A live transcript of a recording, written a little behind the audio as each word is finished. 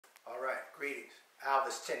Greetings,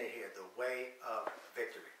 Alvis Tennant here, The Way of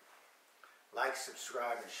Victory. Like,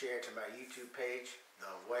 subscribe, and share to my YouTube page, The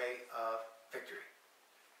Way of Victory.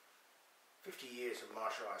 50 years of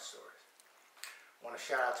martial arts stories. I want to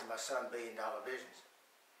shout out to my son, $1 Billion Visions.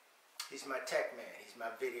 He's my tech man, he's my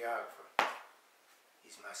videographer.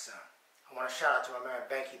 He's my son. I want to shout out to my man,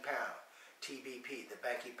 Banky Pound, TBP, the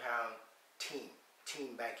Banky Pound team,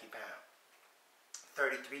 Team Banky Pound.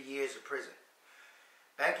 33 years of prison.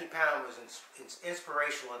 Banky Pound was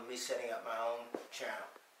inspirational in me setting up my own channel.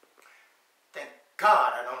 Thank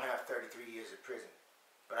God I don't have 33 years of prison,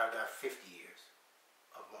 but I've got 50 years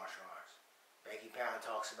of martial arts. Banky Pound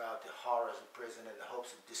talks about the horrors of prison and the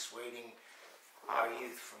hopes of dissuading our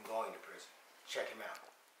youth from going to prison. Check him out.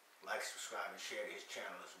 Like, subscribe, and share to his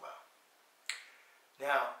channel as well.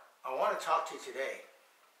 Now, I want to talk to you today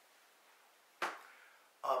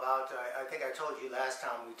about, I think I told you last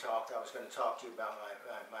time we talked, I was going to talk to you about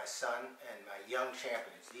my son and my young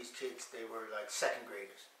champions. These kids, they were like second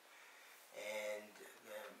graders. And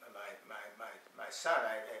my son,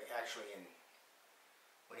 actually,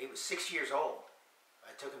 when he was 6 years old,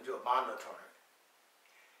 I took him to a Bondo tournament.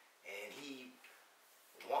 And he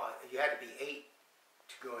won. You had to be 8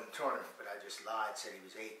 to go in the tournament, but I just lied, said he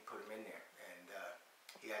was 8, and put him in there. And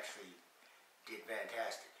he actually did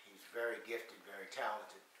fantastic. He's very gifted, very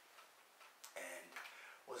talented, and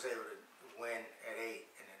was able to win at 8.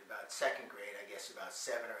 And at about second grade, I guess about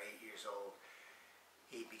 7 or 8 years old,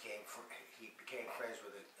 he became friends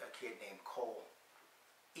with a kid named Cole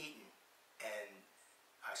Eaton, and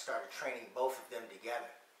I started training both of them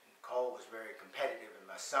together. And Cole was very competitive, and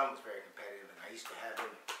my son was very competitive, and I used to have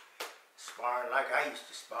him sparring like I used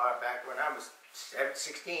to spar back when I was 16,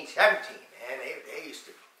 17, man. They used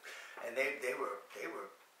to, and they were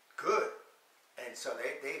good. And so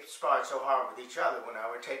they sparred so hard with each other. When I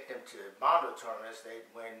would take them to Bondo tournaments, they'd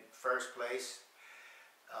win first place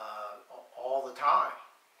all the time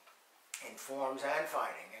in forms and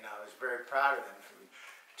fighting. And I was very proud of them from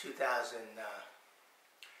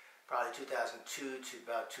probably 2002 to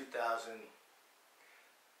about 2006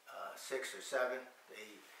 or 7.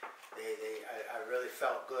 I really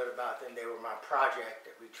felt good about them. They were my project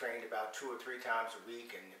that we trained about 2 or 3 times a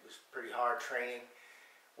week, and it was pretty hard training.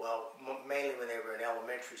 Well, mainly when they were in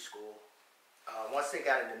elementary school. Once they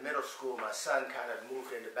got into middle school, my son kind of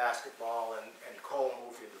moved into basketball, and Cole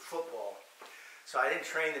moved into football. So I didn't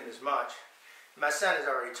train them as much. My son has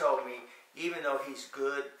already told me, even though he's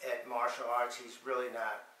good at martial arts, he's really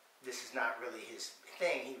not, this is not really his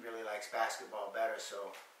thing. He really likes basketball better,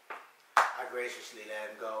 so I graciously let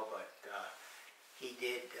him go, but he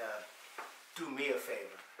did do me a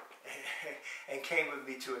favor and came with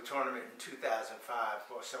me to a tournament in 2005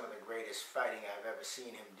 for some of the greatest fighting I've ever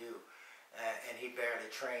seen him do. And he barely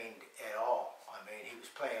trained at all. I mean, he was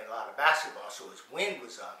playing a lot of basketball, so his wind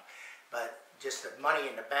was up, but just the money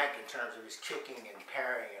in the bank in terms of his kicking and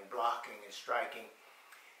parrying and blocking and striking.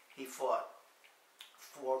 He fought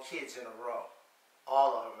 4 kids in a row,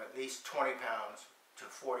 all of them at least 20 pounds to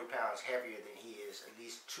 40 pounds heavier than he is, at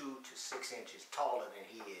least 2 to 6 inches taller than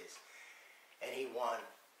he is, and he won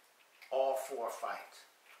all 4 fights.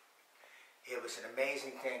 It was an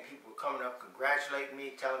amazing thing. People were coming up congratulating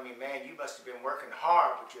me, telling me, "Man, you must have been working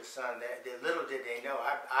hard with your son." Little did they know,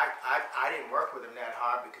 I didn't work with him that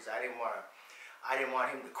hard because I didn't want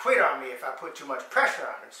him to quit on me if I put too much pressure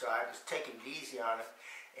on him. So I was taking it easy on him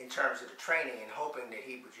in terms of the training and hoping that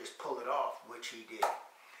he would just pull it off, which he did.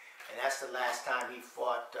 And that's the last time he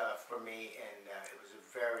fought for me, and it was a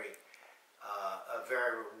very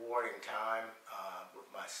rewarding time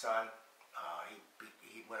with my son.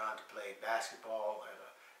 He went on to play basketball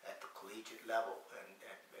at the collegiate level and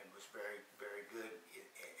was very, very good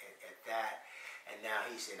at that. And now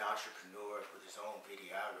he's an entrepreneur with his own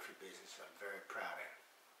videography business. I'm very proud of him.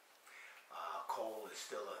 Cole is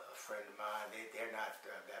still a friend of mine. They're not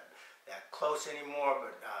that close anymore,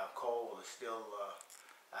 but Cole is still,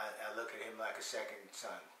 I look at him like a second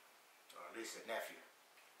son, or at least a nephew.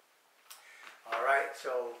 All right,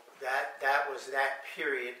 so that was that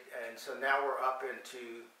period, and so now we're up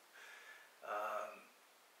into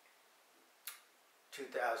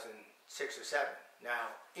 2006 or 7.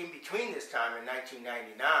 Now, in between this time, in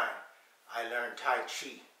 1999, I learned Tai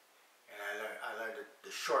Chi, and I learned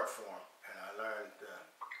the short form, and I learned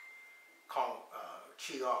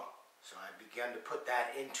Qigong. So I began to put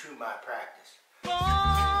that into my practice.